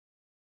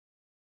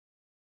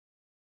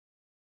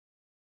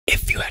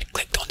if you had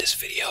clicked on this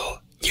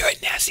video, you're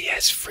a nasty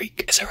ass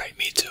freak. Is that right?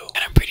 Me too.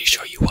 And I'm pretty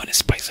sure you want to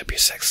spice up your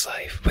sex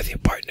life with your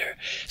partner.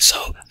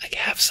 So I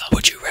have some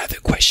would you rather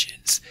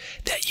questions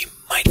that you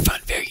might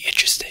find very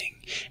interesting.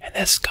 And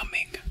that's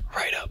coming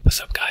right up.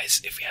 What's up,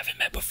 guys? If we haven't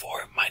met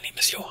before, my name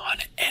is Johann,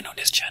 and on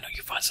this channel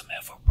you find some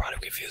helpful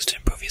product reviews to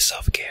improve your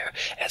self-care,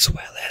 as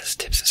well as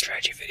tips and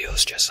strategy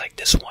videos just like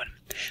this one.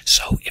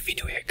 So if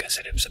you're new here,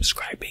 consider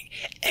subscribing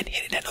and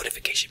hitting that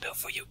notification bell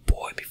for your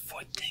boy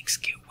before things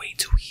get way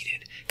too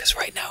heated. Because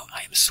right now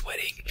I am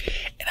sweating,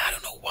 and I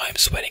don't know why I'm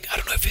sweating. I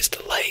don't know if it's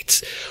the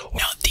lights.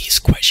 Now these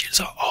questions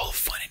are all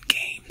fun and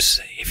games.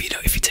 If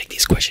you take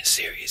these questions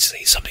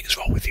seriously, something is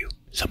wrong with you.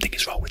 Something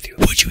is wrong with you.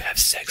 Would you have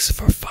sex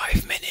for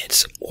 5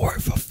 minutes or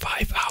for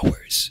 5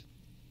 hours?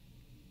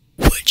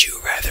 Would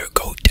you rather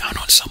go down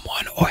on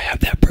someone or have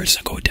that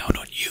person go down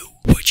on you?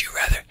 Would you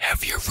rather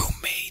have your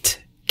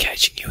roommate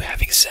catching you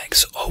having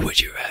sex, or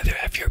would you rather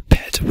have your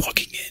pet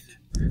walking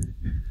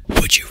in?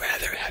 Would you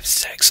rather have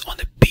sex on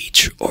the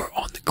beach or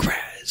on the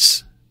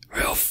grass?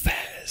 Real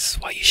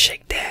fast while you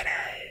shake that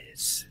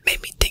ass.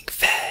 Made me think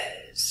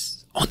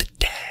fast. On the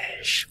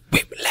dash,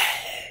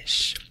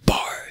 whiplash,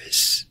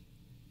 bars.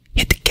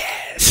 Hit the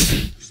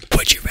gas.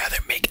 Would you rather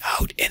make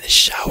out in the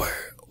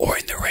shower or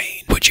in the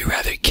rain? Would you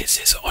rather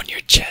kisses on your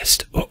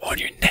chest or on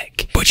your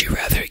neck? Would you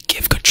rather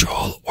give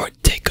control or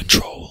take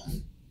control?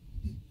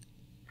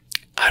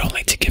 I don't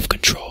like to give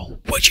control.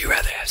 Would you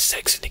rather have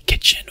sex in the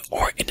kitchen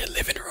or in the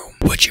living room?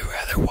 Would you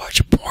rather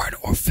watch porn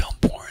or film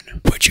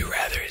porn? Would you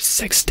rather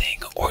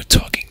sexting or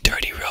talking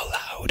dirty real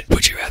loud?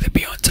 Would you rather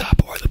be on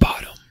top or the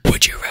bottom?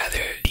 Would you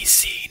rather be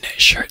seen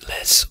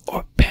shirtless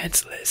or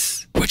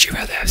pantsless? Would you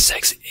rather have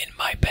sex in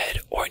my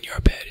bed or in your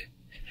bed?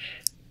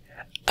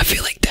 I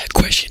feel like that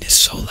question is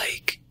so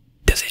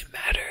does it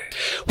matter?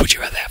 Would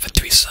you rather have a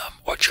threesome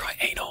or try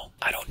anal?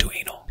 I don't do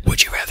anal.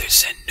 Would you rather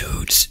send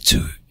nudes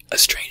to a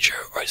stranger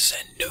or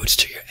send nudes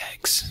to your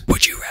ex?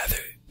 Would you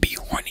rather be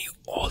horny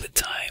all the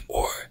time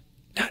or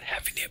not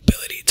having the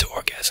ability to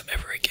orgasm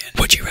ever again?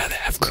 Would you rather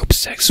have group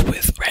sex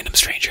with random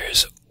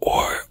strangers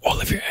or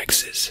all of your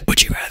exes?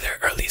 Would you rather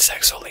early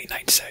sex or late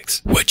night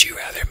sex? Would you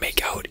rather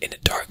make out in the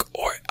dark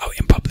or out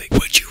in public?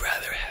 Would you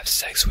rather have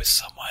sex with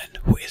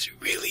someone who is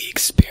really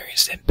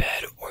experienced in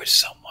bed or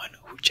someone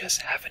who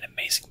just have an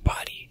amazing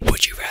body?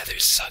 Would you rather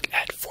suck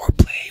at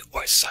foreplay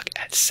or suck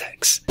at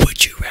sex?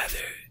 Would you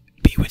rather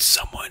be with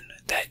someone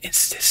that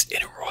insists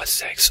in raw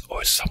sex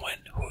or someone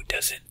who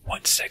doesn't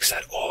want sex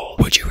at all?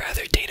 Would you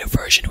rather date a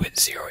virgin with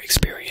zero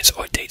experience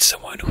or date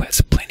someone who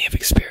has plenty of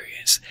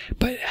experience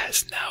but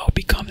has now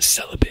become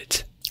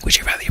celibate? Would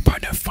you rather your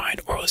partner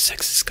find oral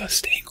sex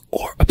disgusting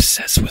or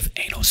obsessed with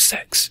anal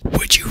sex?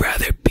 Would you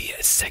rather be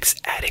a sex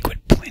addict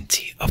with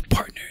plenty of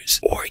partners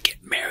or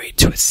get married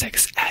to a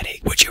sex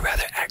addict? Would you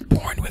rather act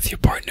porn with your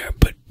partner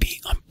but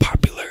be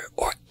unpopular,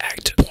 or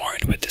act porn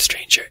with a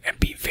stranger and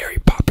be very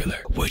popular?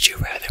 Would you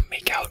rather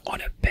make out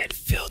on a bed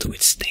filled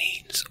with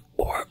stains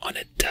or on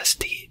a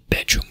dusty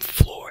bedroom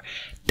floor?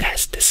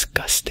 That's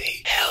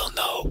disgusting. Hell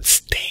no.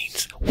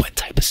 Stains. What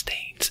type of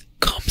stains?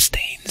 Cum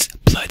stains,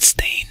 blood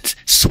stains,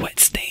 sweat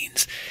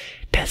stains.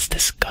 That's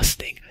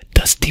disgusting.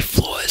 Dusty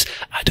floors.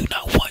 I do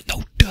not want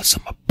no dust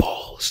on my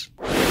balls.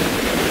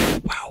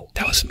 Wow,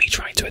 that was me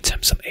trying to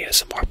attempt some